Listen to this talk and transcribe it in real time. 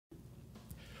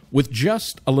With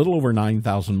just a little over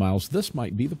 9,000 miles, this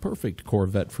might be the perfect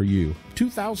Corvette for you.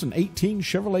 2018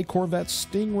 Chevrolet Corvette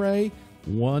Stingray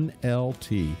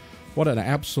 1LT. What an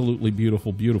absolutely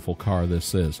beautiful, beautiful car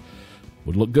this is.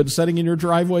 Would look good sitting in your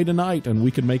driveway tonight, and we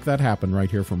can make that happen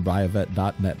right here from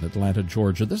Buyavette.net in Atlanta,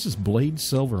 Georgia. This is blade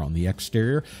silver on the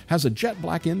exterior, has a jet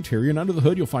black interior, and under the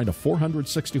hood you'll find a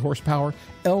 460 horsepower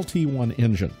LT1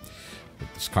 engine.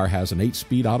 This car has an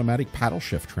 8-speed automatic paddle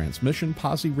shift transmission,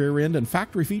 posi rear end, and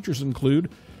factory features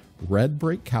include Red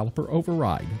Brake Caliper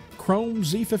Override, chrome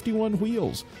Z51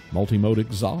 wheels, multi-mode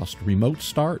exhaust, remote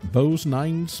start, Bose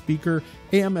 9-speaker,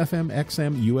 AM, FM,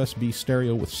 XM, USB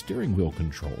stereo with steering wheel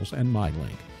controls, and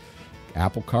MyLink.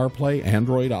 Apple CarPlay,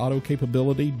 Android Auto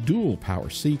capability, dual power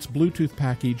seats, Bluetooth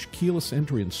package, keyless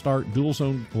entry and start, dual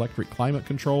zone electric climate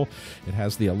control. It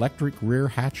has the electric rear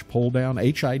hatch pull down,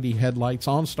 HID headlights,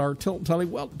 OnStar, tilt-n-tele.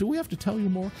 Well, do we have to tell you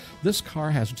more? This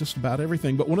car has just about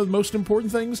everything, but one of the most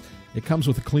important things, it comes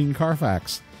with a clean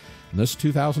Carfax. And this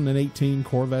 2018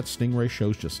 Corvette Stingray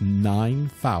shows just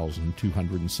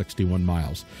 9,261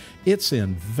 miles. It's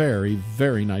in very,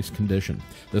 very nice condition.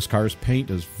 This car's paint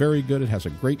is very good. It has a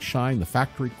great shine. The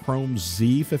factory chrome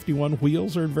Z51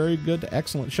 wheels are in very good to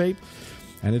excellent shape.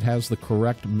 And it has the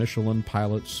correct Michelin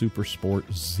Pilot Super Sport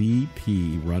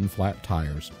ZP run-flat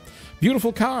tires.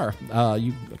 Beautiful car.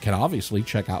 You can obviously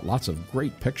check out lots of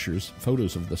great pictures,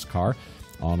 photos of this car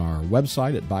on our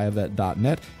website at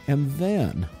Buyavette.net, and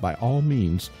then, by all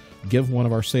means, give one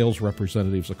of our sales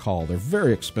representatives a call. They're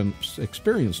very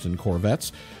experienced in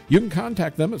Corvettes. You can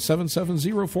contact them at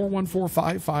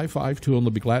 770-414-5552, and they'll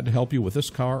be glad to help you with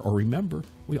this car. Or remember,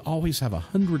 we always have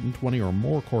 120 or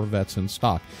more Corvettes in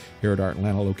stock here at our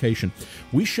Atlanta location.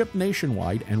 We ship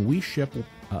nationwide, and we ship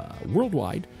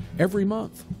worldwide every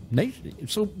month.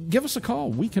 So give us a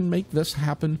call. We can make this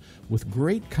happen with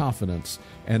great confidence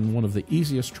and one of the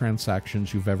easiest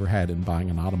transactions you've ever had in buying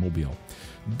an automobile.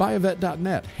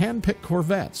 Buyavette.net, hand-picked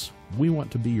Corvettes. We want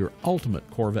to be your ultimate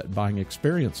Corvette buying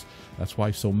experience. That's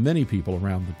why so many people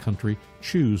around the country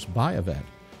choose Buyavette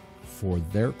for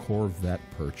their Corvette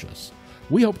purchase.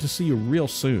 We hope to see you real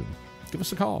soon. Give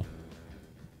us a call.